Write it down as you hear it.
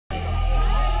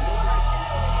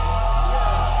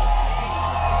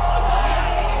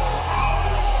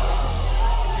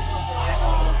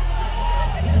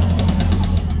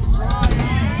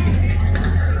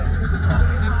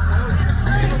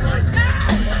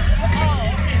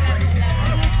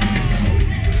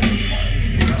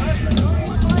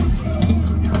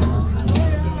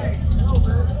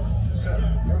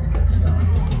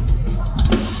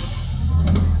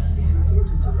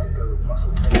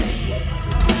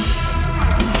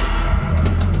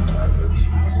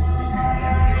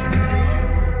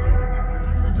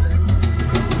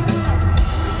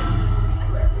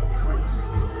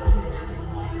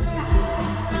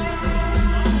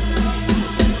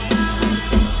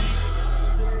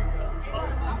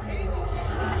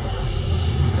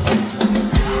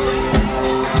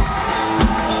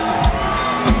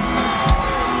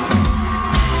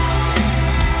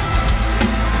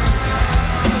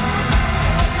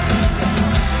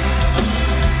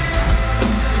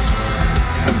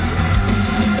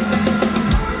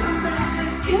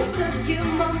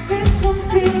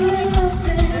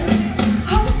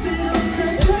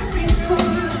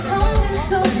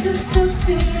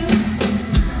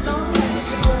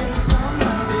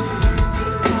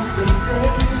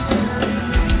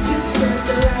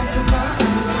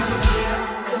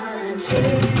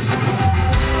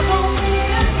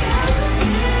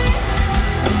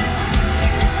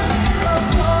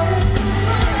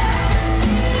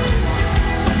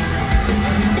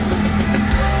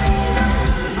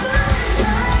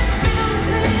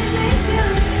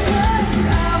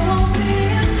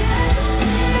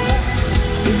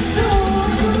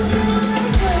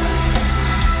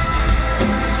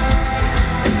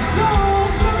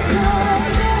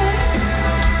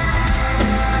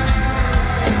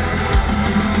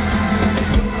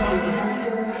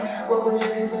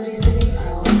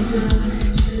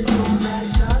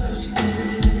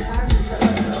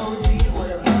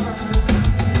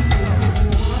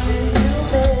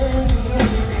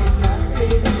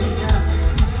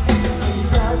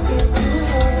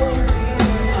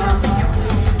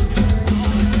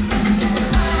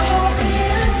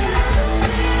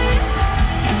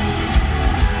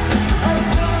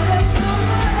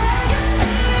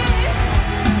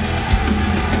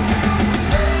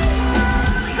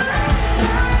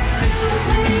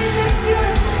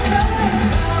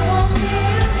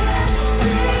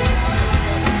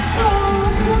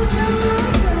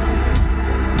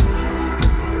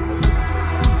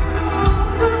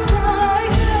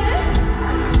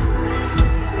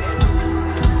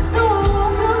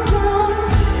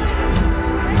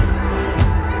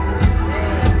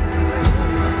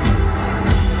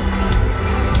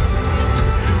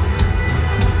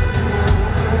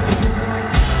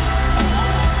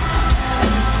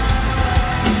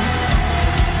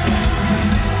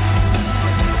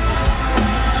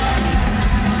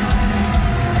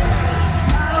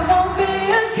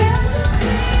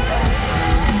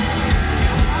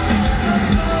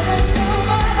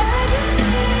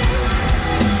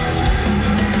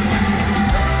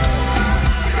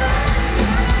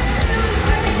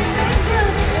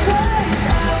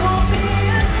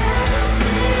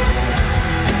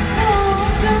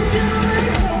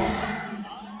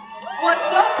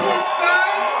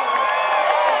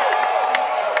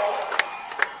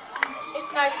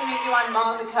nice to meet you. I'm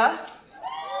Mothica.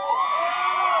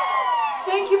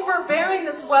 Thank you for bearing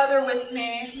this weather with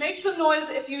me. Make some noise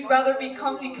if you'd rather be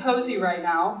comfy cozy right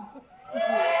now.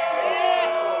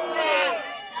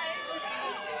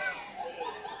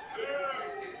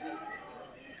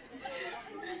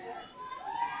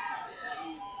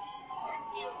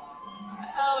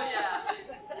 Hell yeah.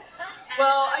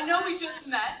 Well, I know we just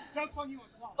met,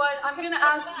 but I'm going to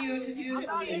ask you to do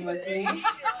something with me.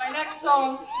 My next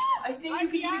song, I think you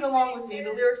can sing along with me.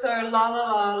 The lyrics are la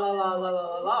la la la la la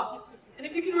la la. And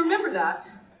if you can remember that,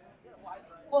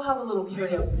 we'll have a little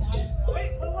karaoke session.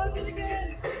 Wait, what was it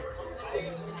again?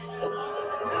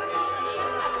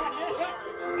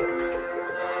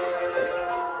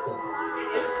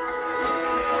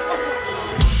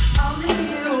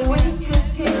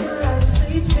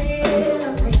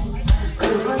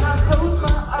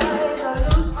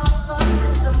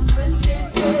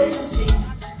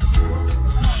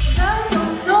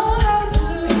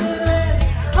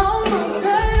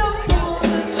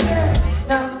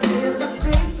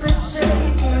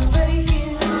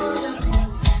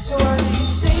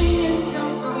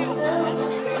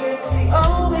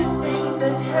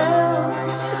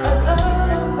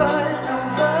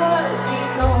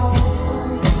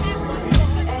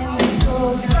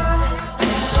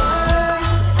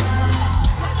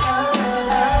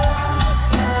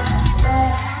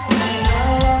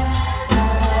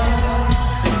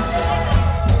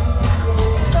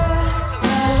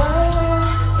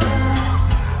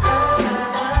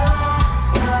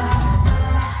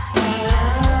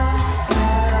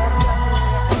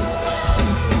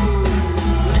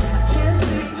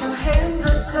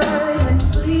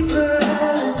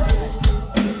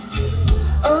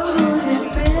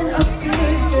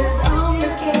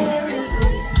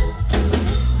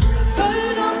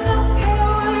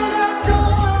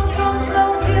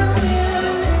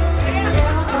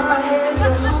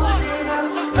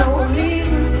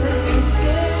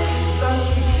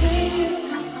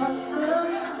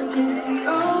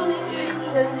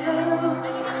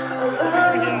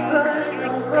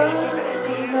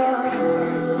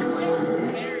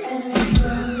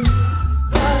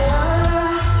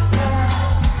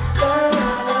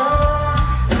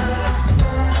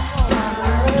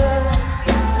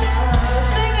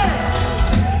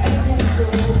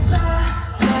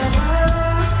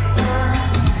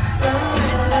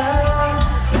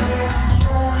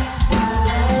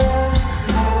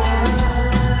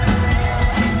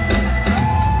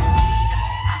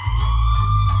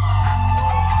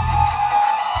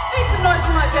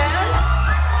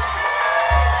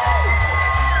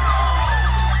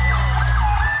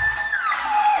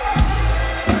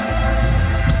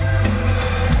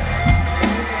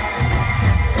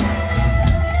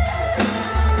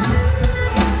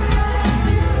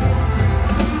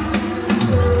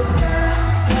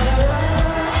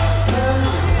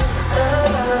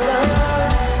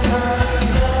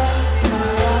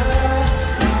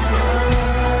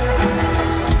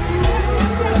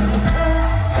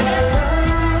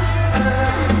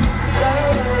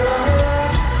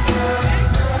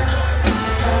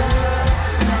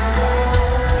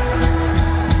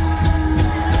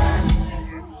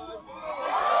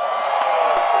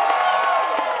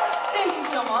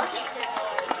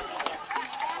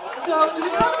 So, do we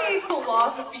have any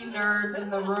philosophy nerds in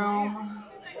the room?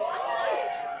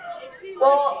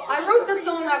 Well, I wrote this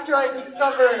song after I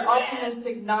discovered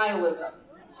optimistic nihilism.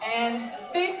 And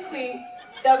basically,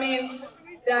 that means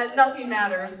that nothing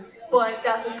matters, but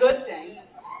that's a good thing.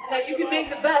 And that you can make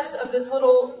the best of this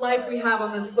little life we have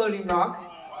on this floating rock.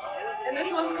 And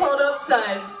this one's called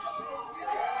Upside.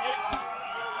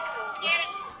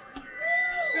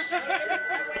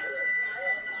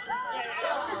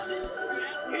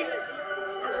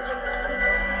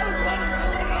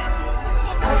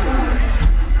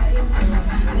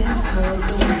 Cause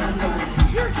the way I'm running,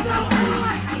 you can see,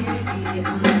 here,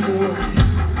 I'm number one.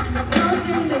 There's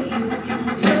nothing that you can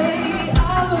say,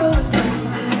 I've always been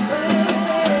this way.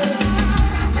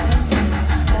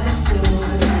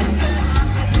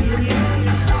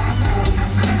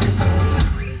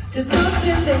 There's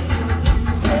nothing that you can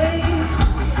say,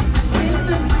 just give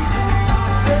me a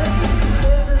break.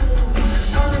 There's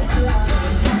a little on it.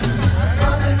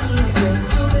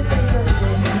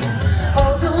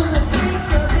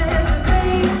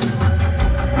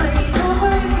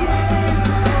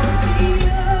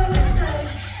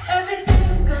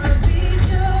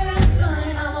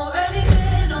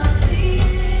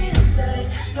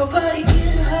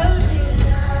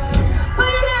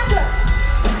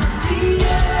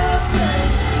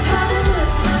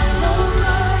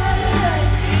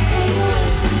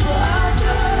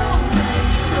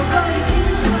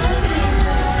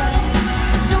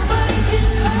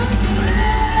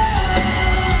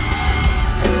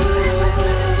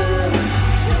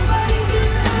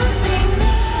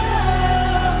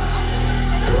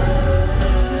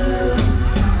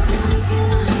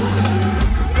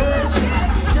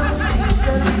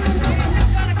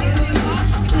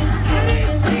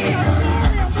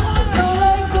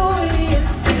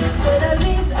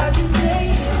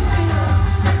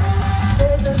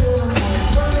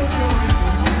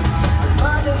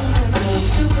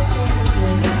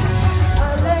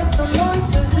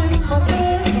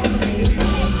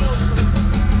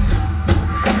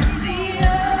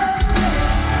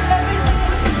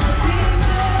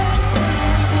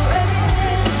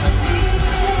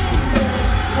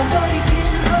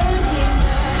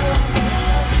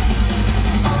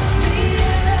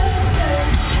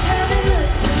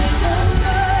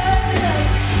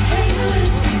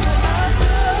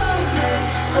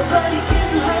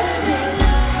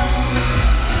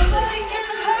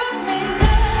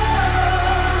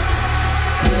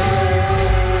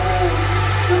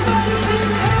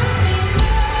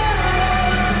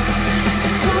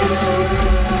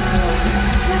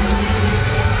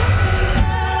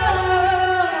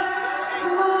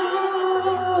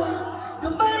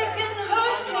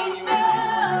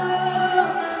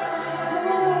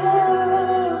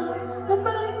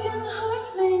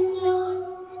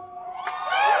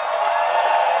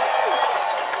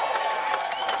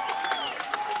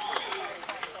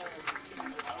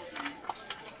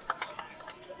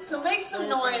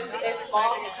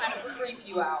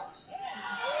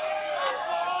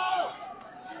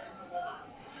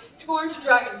 People are into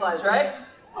dragonflies, right?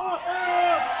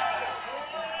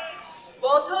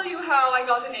 Well, I'll tell you how I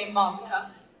got the name Mothica,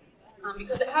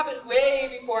 because it happened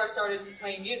way before I started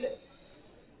playing music.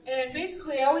 And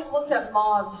basically, I always looked at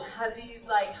moths as these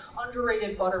like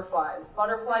underrated butterflies.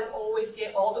 Butterflies always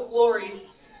get all the glory,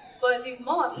 but these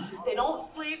moths, they don't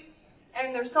sleep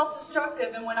and they're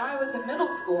self-destructive. And when I was in middle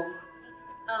school,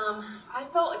 I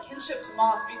felt a kinship to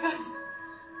moths because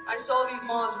I saw these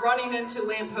moths running into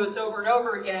lampposts over and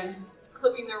over again,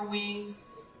 clipping their wings,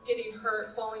 getting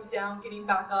hurt, falling down, getting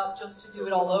back up just to do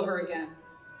it all over again.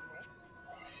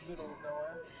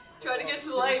 Try to get to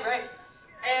the light, right?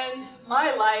 And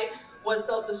my light was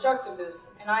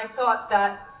self-destructiveness. And I thought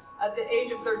that at the age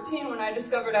of 13, when I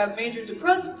discovered I have major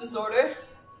depressive disorder,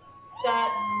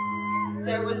 that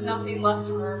there was nothing left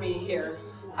for me here.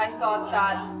 I thought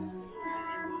that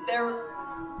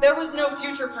there was no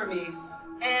future for me.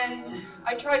 And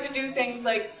I tried to do things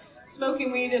like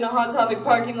smoking weed in a Hot Topic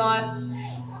parking lot.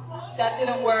 That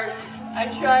didn't work. I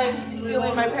tried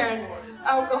stealing my parents'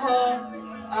 alcohol.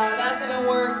 That didn't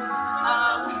work.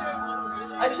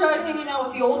 I tried hanging out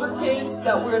with the older kids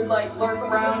that would like lurk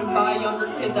around and buy younger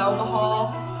kids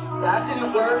alcohol. That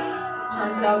didn't work.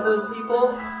 Turns out those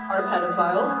people are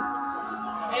pedophiles.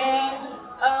 And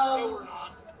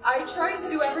I tried to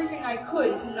do everything I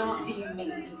could to not be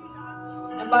me.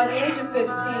 And by the age of 15,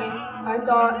 I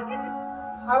thought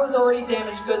I was already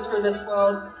damaged goods for this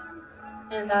world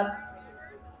and that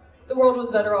the world was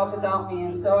better off without me.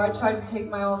 And so I tried to take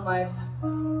my own life.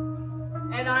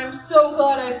 And I'm so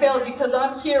glad I failed because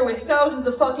I'm here with thousands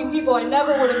of fucking people I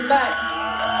never would have met.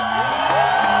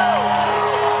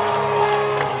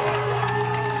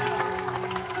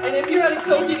 And if you're at a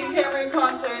Coke-Eating Camry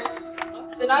concert,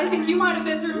 then I think you might have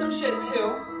been through some shit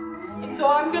too. And so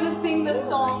I'm gonna sing this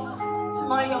song to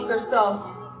my younger self.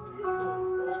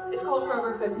 It's called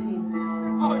Forever 15.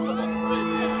 Oh, it's a fucking great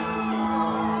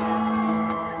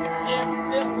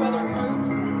damn feather coat.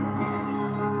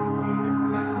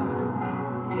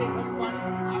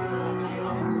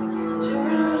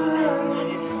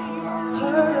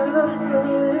 Try to look a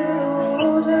little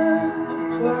older,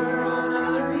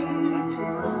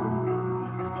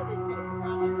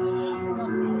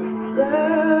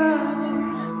 down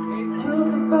to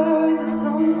the bar, there's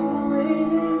someone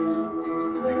waiting to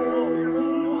stay.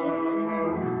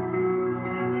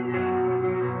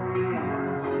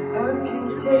 I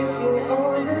can't take it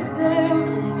all the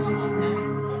damage.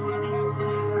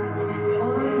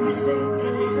 Only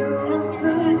sinking to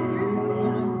oblivion.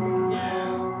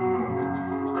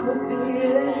 Could be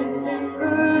anything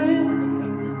but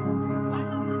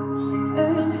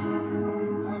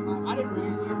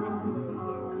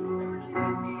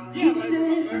he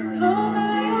said, "Love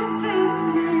that you're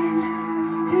 15,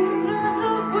 2 shots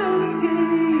of whiskey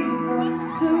brought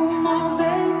to my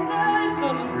bedside.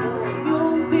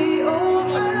 You'll be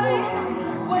alright."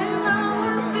 When I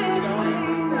was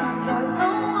 15, I thought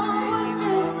no one would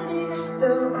miss me.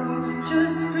 They're all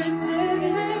just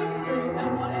pretending to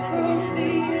for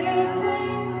the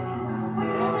ending. When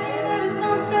they say that it's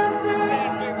not that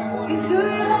bad, you're too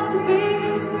young to be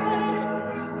this sad.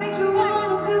 Makes you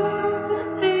wanna do something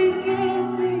they can't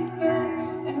take back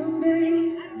and be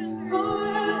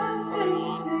forever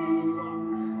 15.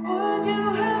 Would you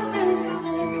have missed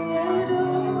me at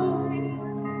all?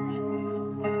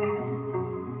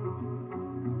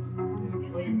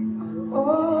 Oh,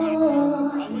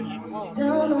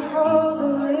 down the halls a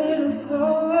little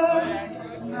slower,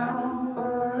 smile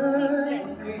bird.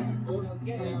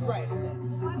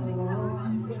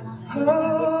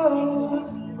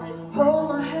 Hold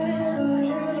my head a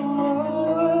little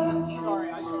more.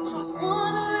 Just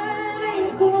wanna let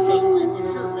it go.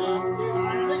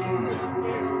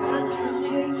 I can't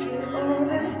take it all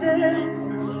the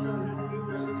damage.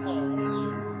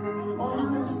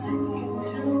 Almost sinking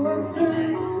to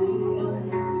oblivion.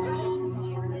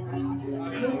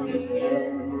 Could be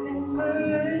anything but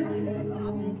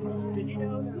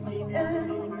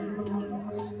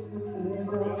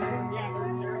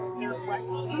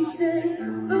he said,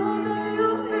 "Love that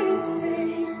you're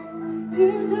 15,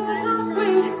 2 shots of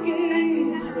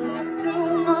whiskey to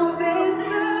my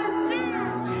bedside.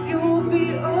 You'll be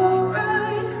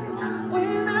alright."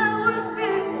 When I was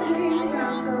 15, I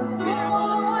thought no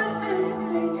one would miss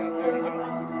me.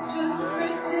 Just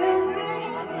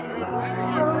pretending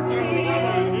for the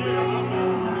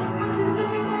ending. When they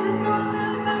say that it's not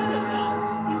that bad,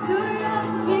 you're too young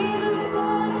to be this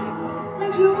sad.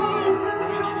 Makes you wanna do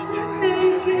something they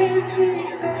can't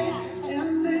take back.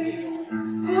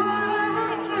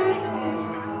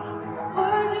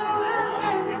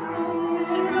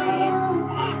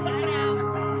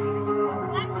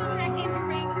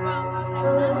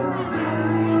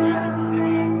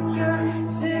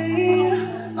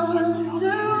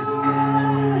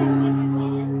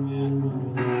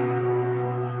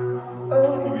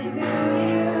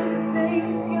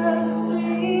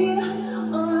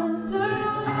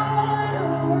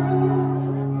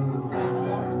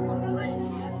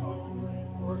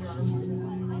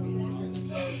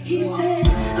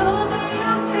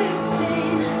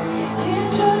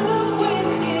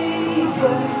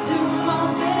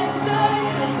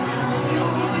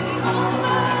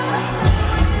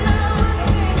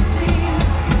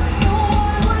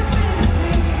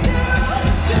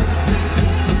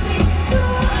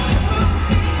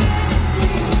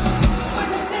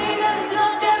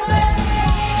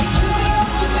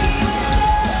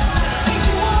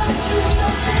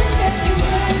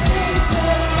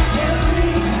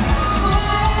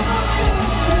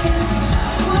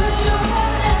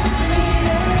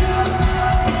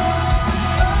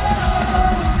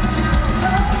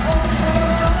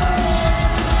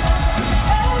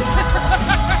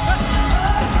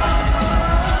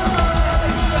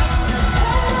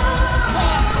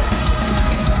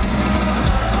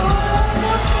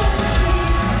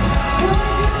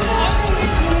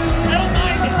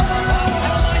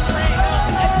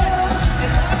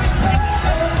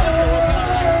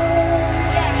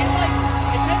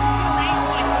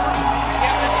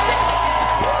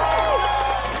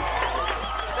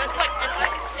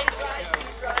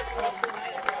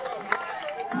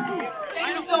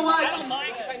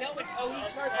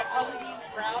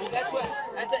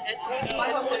 I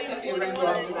hope there's going to be a rainbow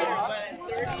after this.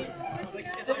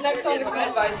 This next song is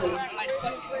called Vices.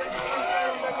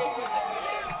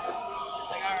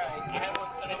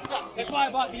 That's why I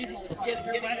bought these ones.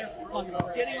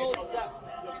 Getting old sucks.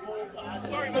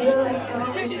 Feel like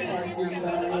I'm just passing by.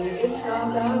 It's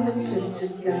not love, it's just a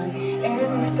guy.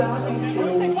 And it's got me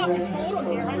feeling right.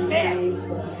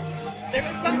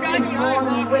 There's some guy in the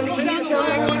eye. When he's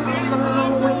gone,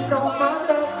 I'm awake on my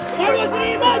left. There wasn't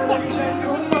even my fucking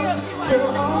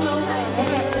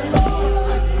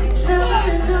it's never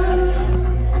enough.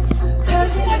 Pass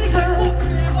me the cup.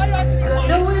 Got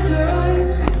nowhere to run.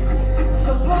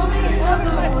 So pour me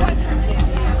another one.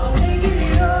 I'm taking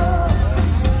it all.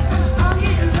 I'm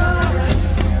getting lost.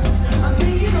 I'm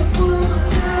making a fool of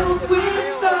myself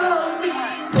with all these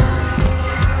lies.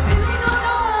 Really don't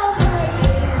know how I like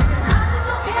this. And I just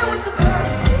don't care what the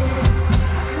price is.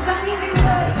 'Cause I need these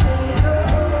licenses.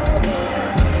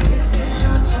 If it's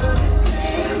not just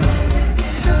things, if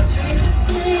it's not traces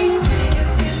things, if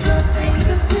it's not things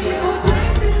that people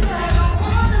places, I don't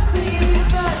wanna be these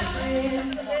vices.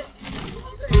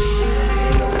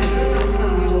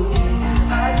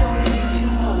 I don't think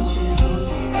too much is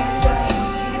easy, and I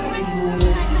hate you more.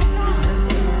 The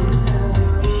sun is down.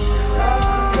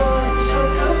 I'm going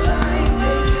short of lines,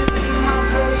 and you see my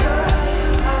pressure.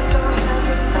 I got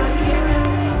habits I can't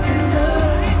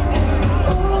ignore.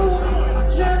 Oh,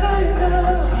 it's never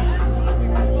enough.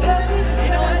 Pass me the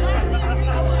cup.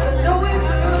 Got nowhere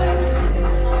to run,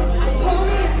 so pour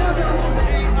me another one.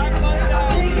 I'm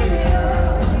taking it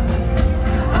all.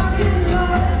 I'm getting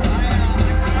lost.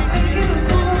 I'm making a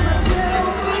fool of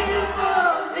myself with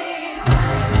all these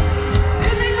vices.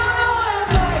 Really don't know how I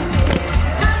like this,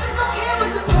 and I just don't care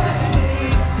what the price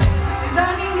is. 'Cause I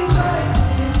need these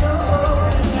vices. Oh,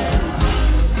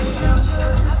 it's not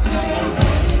just things,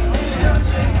 it's not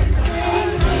traces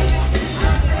things, it's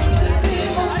not things, it's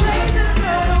people, places.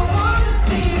 I don't wanna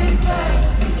be these vices.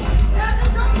 I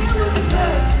just don't care what the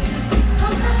price is.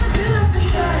 I'm trying to build up the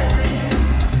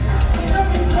silence.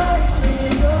 Nothing's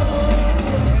vices.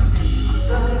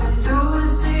 Burning through a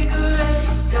cigarette,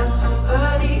 got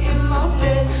somebody in my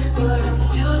bed, but I'm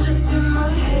still just in my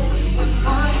head, in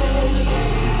my head.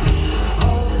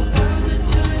 All the signs are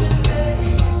turning red,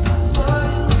 I'm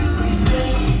starting to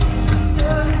regret, I'm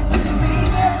starting to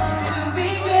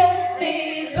regret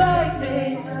these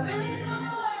vices. I really don't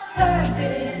know why I like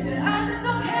this, and I just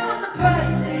don't care what the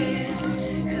price is,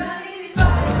 'cause I need these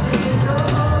vices. Oh,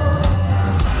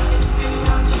 it's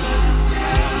not just a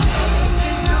trace,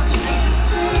 it's not just a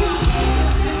thing,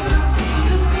 it's not things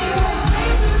with people,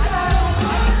 places. I don't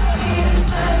wanna be in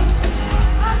place.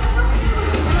 I just don't care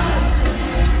what the price is.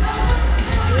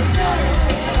 I'm trying to feel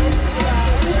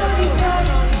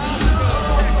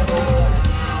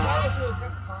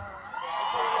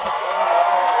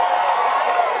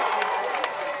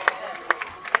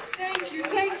Thank you,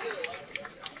 thank you.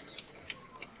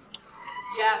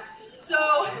 Yeah,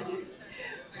 so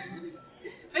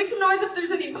make some noise if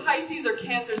there's any Pisces or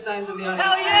Cancer signs in the audience.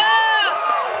 Hell yeah!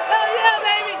 Hell yeah,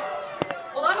 baby!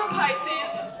 Well, I'm a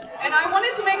Pisces, and I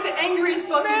wanted to make the angriest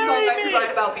fucking song I could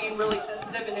write about being really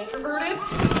sensitive and introverted.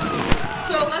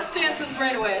 So let's dance this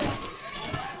right away.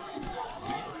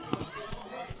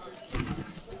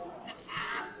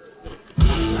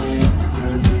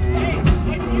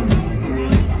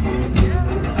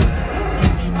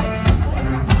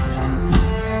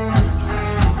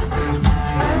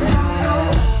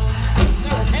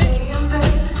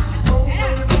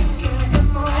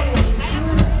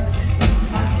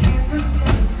 I can't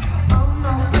pretend I'm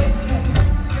not waking.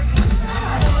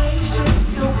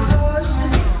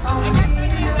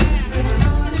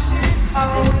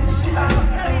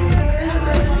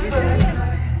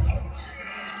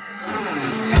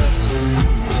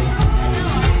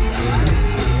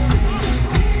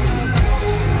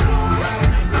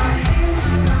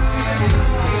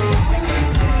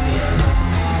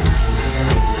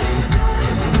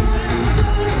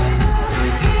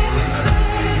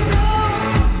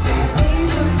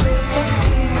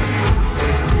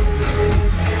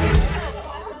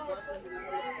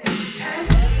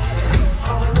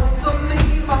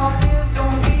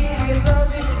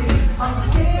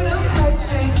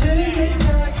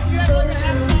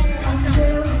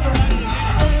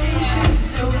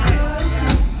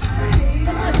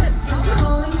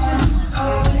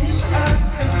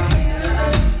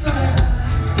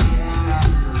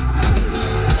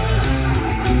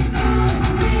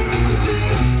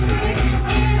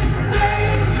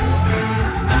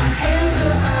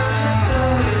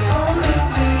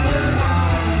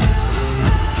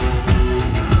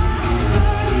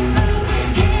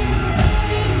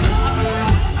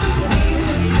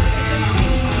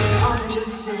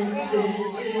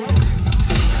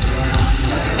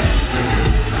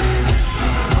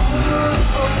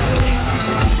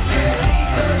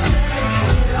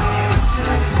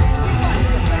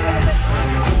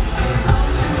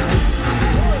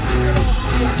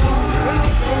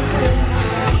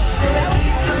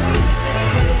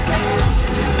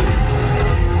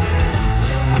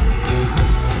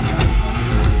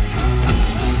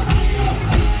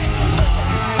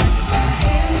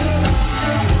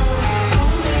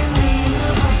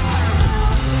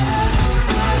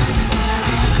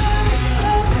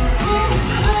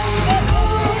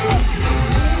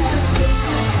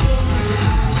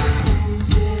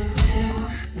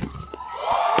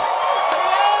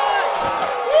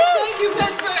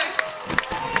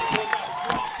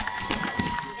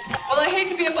 I hate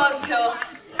to be a buzzkill,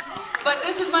 but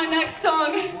this is my next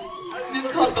song, and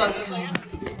it's called Buzzkill.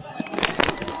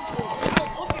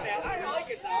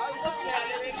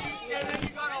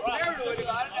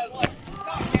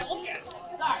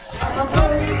 I'm a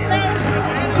buzzkill,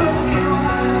 I'm a broken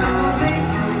woman, I'm a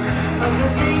victim of the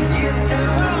things you've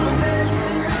done. I'm a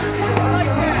victim of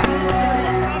your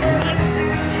lies, ever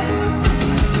since you.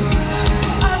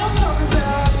 I don't talk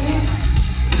about it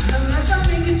unless I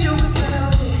make a joke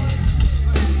about it.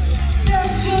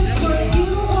 That's just what you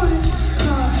want,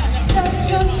 that's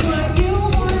just what you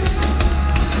want.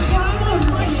 Why don't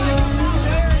you feel it?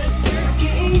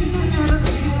 Get used to never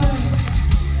feel it.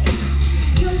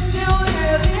 You're still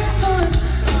having fun,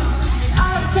 and I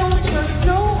don't trust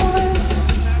no one.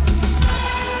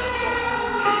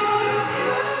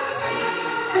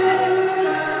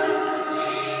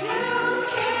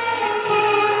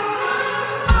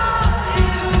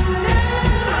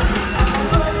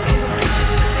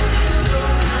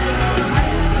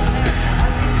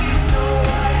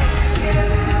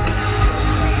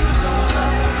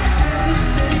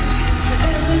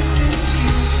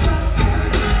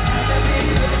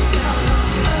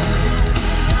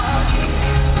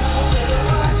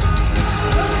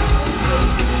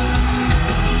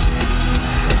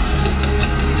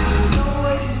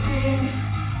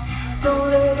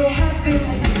 Don't let it happen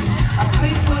again. I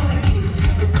pray for the kid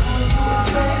that calls you a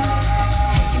friend.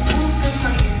 You pull them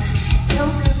again, tell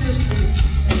them they're sick.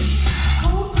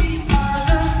 Hold me,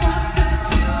 motherfucker,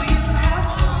 till you have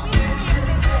something to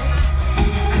say.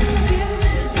 This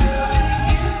is the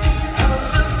beginning of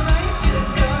the price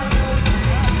you're gonna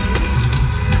pay.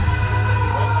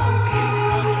 I'll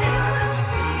keep your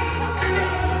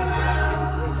secrets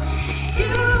out.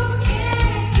 You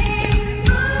can't keep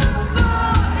my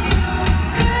body.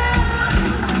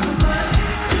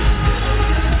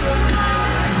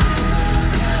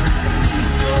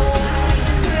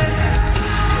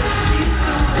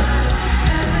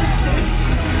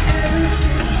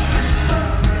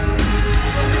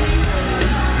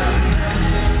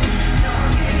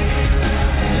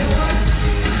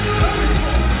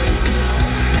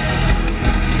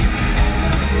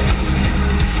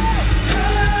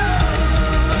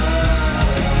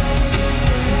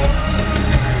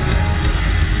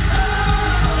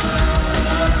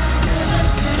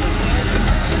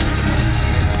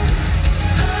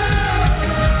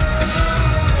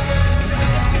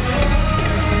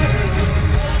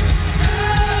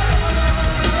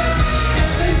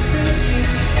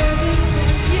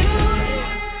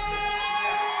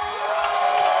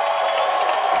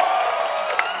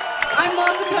 I'm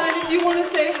Mothica, and if you want to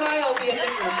say hi, I'll be at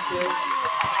the front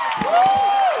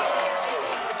too.